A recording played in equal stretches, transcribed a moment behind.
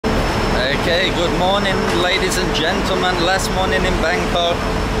Okay, good morning ladies and gentlemen. Last morning in Bangkok.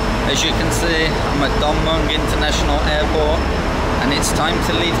 As you can see, I'm at Don Mueang International Airport and it's time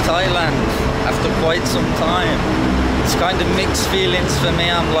to leave Thailand after quite some time. It's kind of mixed feelings for me.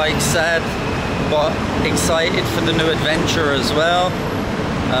 I'm like sad but excited for the new adventure as well.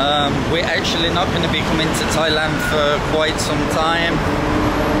 We're actually not going to be coming to Thailand for quite some time.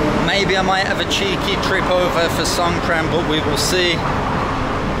 Maybe I might have a cheeky trip over for Songkran, but we will see.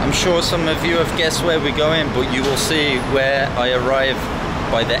 I'm sure some of you have guessed where we're going, but you will see where I arrive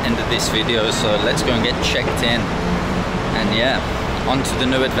by the end of this video. So let's go and get checked in, and yeah, on to the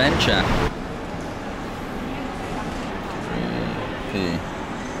new adventure.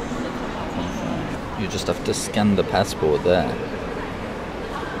 You just have to scan the passport there.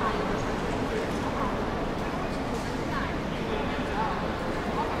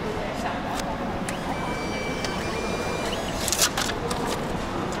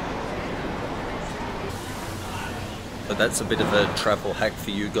 So that's a bit of a travel hack for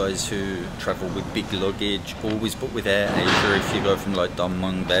you guys who travel with big luggage. Always book with AirAsia. If you go from like Don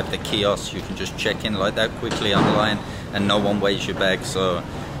Mueang, they have the kiosks. You can just check in like that quickly online and no one weighs your bag, so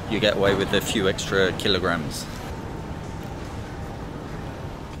you get away with a few extra kilograms.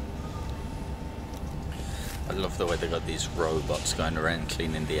 I love the way they got these robots going around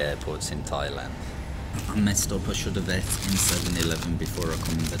cleaning the airports in Thailand. I messed up. I should have ate in 7-Eleven before I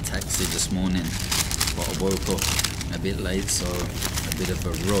come in the taxi this morning, but I woke up a bit late, so a bit of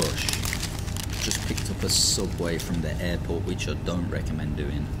a rush. Just picked up a Subway from the airport, which I don't recommend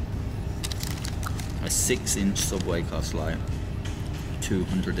doing. A 6-inch Subway costs like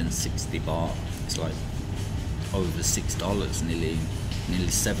 260 baht. It's like over $6, nearly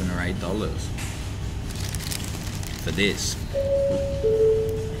 $7 or $8 for this.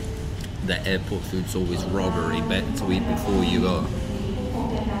 The airport food's always robbery. Better to eat before you go.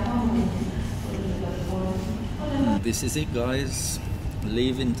 This is it, guys.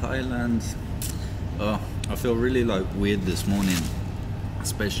 Leaving Thailand. Oh, I feel really like weird this morning,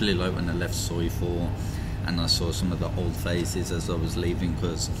 especially like when I left Soi 4 and I saw some of the old faces as I was leaving,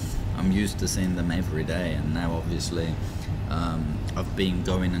 because I'm used to seeing them every day, and now obviously I've been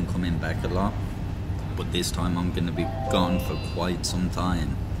going and coming back a lot, but this time I'm going to be gone for quite some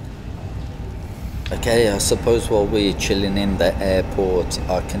time. Okay, I suppose while we're chilling in the airport,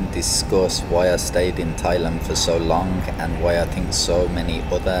 I can discuss why I stayed in Thailand for so long and why I think so many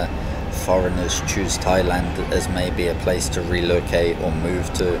other foreigners choose Thailand as maybe a place to relocate or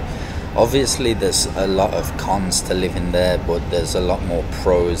move to. Obviously there's a lot of cons to living there, but there's a lot more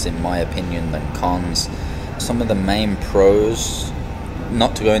pros in my opinion than cons. Some of the main pros,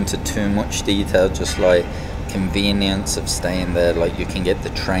 not to go into too much detail, just like convenience of staying there. Like you can get the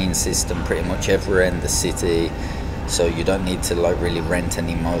train system pretty much everywhere in the city, so you don't need to like really rent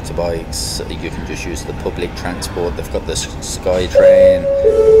any motorbikes. You can just use the public transport. They've got the Sky Train,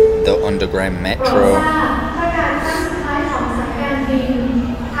 the underground metro,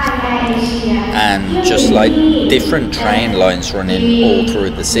 and just like different train lines running all through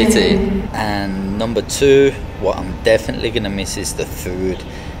the city. And number two, what I'm definitely gonna miss is the food.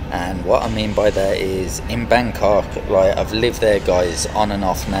 And what I mean by that is, in Bangkok, like I've lived there, guys, on and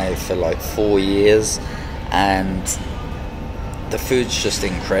off now for like 4 years, and the food's just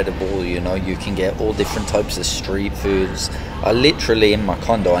incredible. You know, you can get all different types of street foods. I literally, in my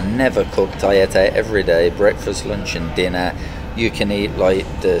condo, I never cooked. I ate out every day, breakfast, lunch and dinner. You can eat like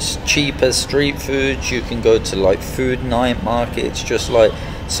the cheapest street foods. You can go to like food night markets, just like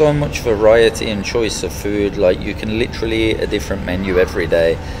so much variety and choice of food. Like you can literally eat a different menu every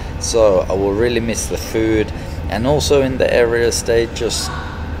day. So I will really miss the food. And also in the area stay, just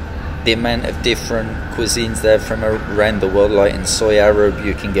the amount of different cuisines there from around the world. Like in Soy Arab,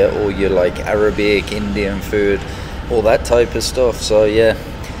 you can get all your like Arabic, Indian food, all that type of stuff. So yeah,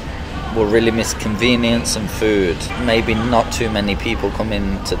 we'll really miss convenience and food. Maybe not too many people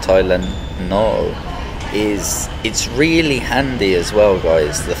coming to Thailand know is it's really handy as well,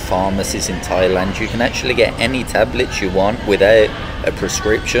 guys. The pharmacies in Thailand, you can actually get any tablets you want without a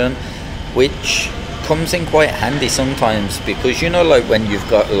prescription, which comes in quite handy sometimes, because you know, like when you've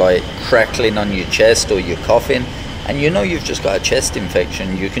got like crackling on your chest or you're coughing and you know you've just got a chest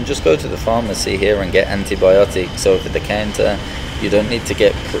infection, you can just go to the pharmacy here and get antibiotics over the counter. You don't need to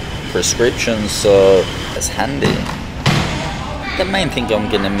get prescriptions, so it's handy. The main thing I'm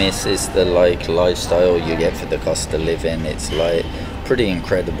gonna miss is the like lifestyle you get for the cost of living. It's like pretty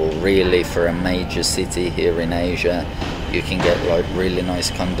incredible, really, for a major city here in Asia. You can get like really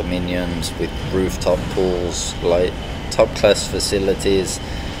nice condominiums with rooftop pools, like top class facilities.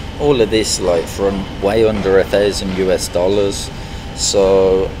 All of this like for way under $1,000 US.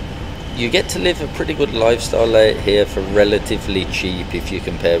 So you get to live a pretty good lifestyle out here for relatively cheap if you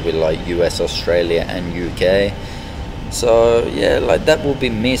compare with like US, Australia and UK. So yeah, like that will be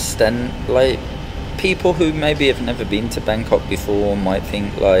missed. And like people who maybe have never been to Bangkok before might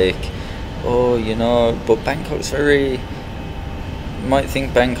think like, oh, you know, but might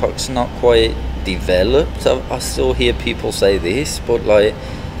think Bangkok's not quite developed. I still hear people say this, but like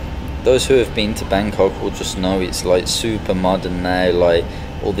those who have been to Bangkok will just know it's like super modern now, like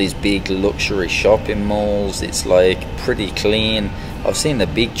all these big luxury shopping malls. It's like pretty clean. I've seen a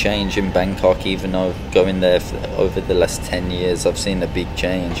big change in Bangkok, even though going there over the last 10 years, I've seen a big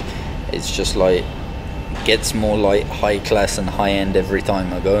change. It's just like gets more like high class and high end every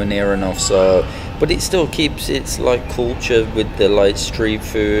time I go near enough. So but it still keeps its like culture with the like street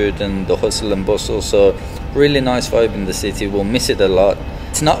food and the hustle and bustle. So really nice vibe in the city. We'll miss it a lot.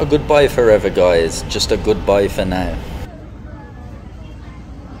 It's not a goodbye forever, guys, just a goodbye for now.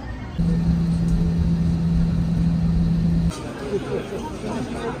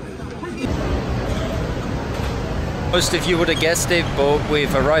 Most of you would have guessed it, but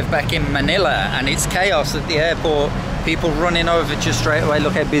we've arrived back in Manila and it's chaos at the airport. People running over just straight away.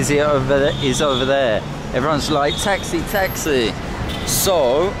 Look how busy it is over there. Everyone's like, taxi, taxi.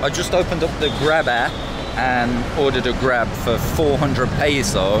 So I just opened up the Grab app and ordered a Grab for 400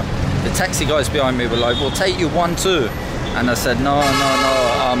 peso. The taxi guys behind me were like, we'll take you 1-2. And I said, no,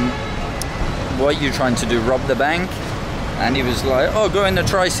 what are you trying to do, rob the bank? And he was like, oh, go in a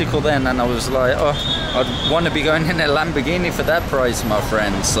tricycle then. And I was like, oh, I'd want to be going in a Lamborghini for that price, my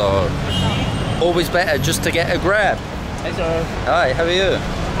friend. So always better just to get a Grab. Hey, sir. Hi, how are you?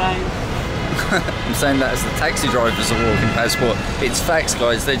 Fine. I'm saying that as the taxi drivers are walking past, but it's facts,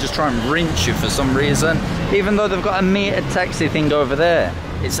 guys. They just try and rinse you for some reason, even though they've got a metered taxi thing over there.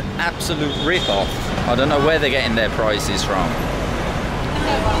 It's an absolute rip-off. I don't know where they're getting their prices from.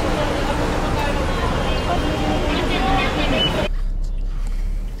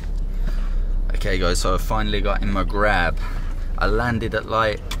 Okay guys, so I finally got in my Grab. I landed at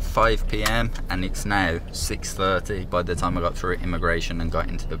like 5 PM and it's now 6:30 by the time I got through immigration and got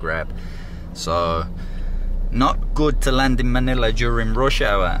into the Grab. So not good to land in Manila during rush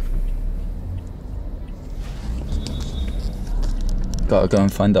hour. Gotta go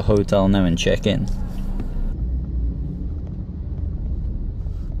and find a hotel now and check in.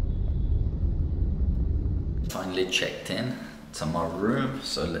 Finally checked in to my room,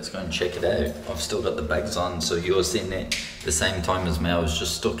 so let's go and check it out. I've still got the bags on, so you're seeing it the same time as me. I was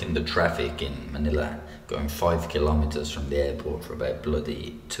just stuck in the traffic in Manila, going 5 kilometers from the airport for about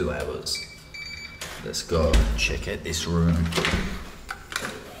bloody 2 hours. Let's go check out this room.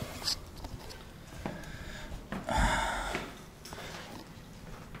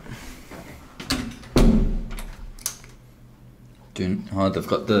 They've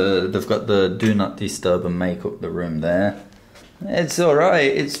got the do not disturb and make up the room there. It's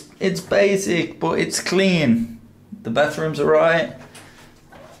alright, it's basic, but it's clean. The bathroom's alright.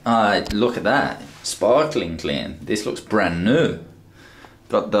 Look at that, sparkling clean. This looks brand new.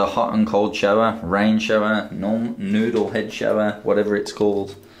 Got the hot and cold shower, rain shower, noodle head shower, whatever it's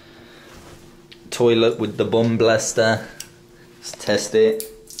called. Toilet with the bum blaster. Let's test it.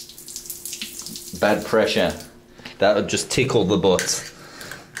 Bad pressure. That would just tickle the butt.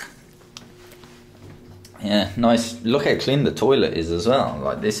 Yeah, nice. Look how clean the toilet is as well.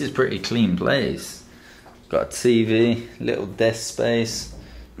 Like, this is pretty clean place. Got a TV, little desk space.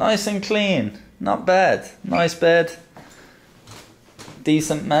 Nice and clean. Not bad. Nice bed.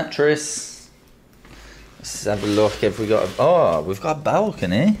 Decent mattress. Let's have a look. Have we got a, we've got a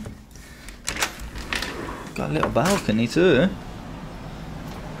balcony. Got a little balcony too.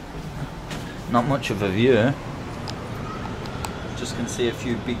 Not much of a view. Just can see a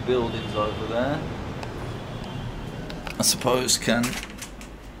few big buildings over there. I suppose can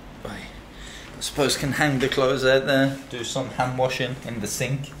hang the clothes out there, do some hand washing in the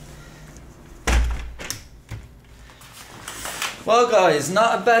sink. Well guys,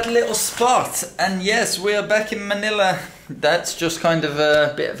 not a bad little spot, and yes, we are back in Manila. That's just kind of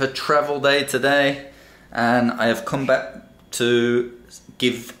a bit of a travel day today, and I have come back to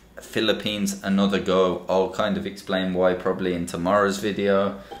give Philippines another go. I'll kind of explain why probably in tomorrow's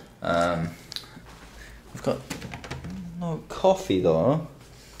video. We've got no coffee though.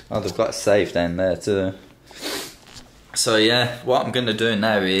 Oh, they've got a safe down there too. So yeah, what I'm gonna do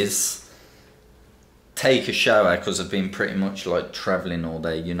now is take a shower, because I've been pretty much like traveling all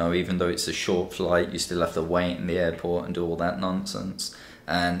day, you know, even though it's a short flight, you still have to wait in the airport and do all that nonsense.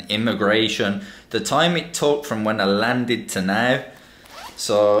 And immigration, the time it took from when I landed to now.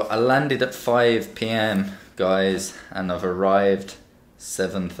 So I landed at 5 PM guys, and I've arrived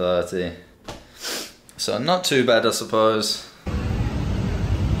 7:30. So not too bad, I suppose.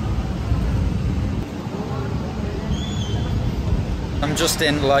 I'm just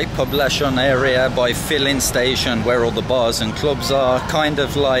in like Poblacion area by filling station where all the bars and clubs are. Kind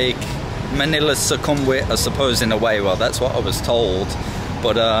of like Manila's Sukhumvit, I suppose, in a way. Well, that's what I was told.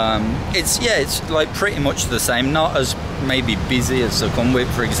 But it's like pretty much the same. Not as maybe busy as Sukhumvit,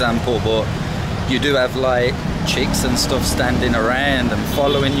 for example, but you do have like chicks and stuff standing around and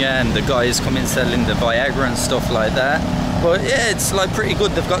following you, and the guys coming selling the Viagra and stuff like that. But yeah, it's like pretty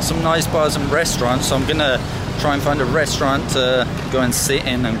good. They've got some nice bars and restaurants, so I'm gonna try and find a restaurant to go and sit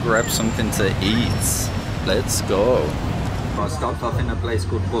in and grab something to eat. Let's go. I stopped off in a place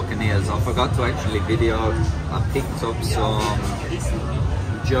called Buccaneers. I forgot to actually video. I picked up some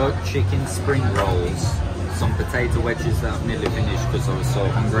jerk chicken spring rolls, some potato wedges that I've nearly finished because I was so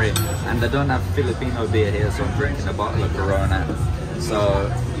hungry, and they don't have Filipino beer here, so I'm drinking a bottle of Corona. So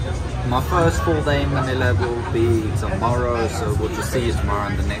my first full day in Manila will be tomorrow, so we'll just see you tomorrow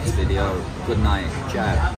in the next video. Good night, ciao.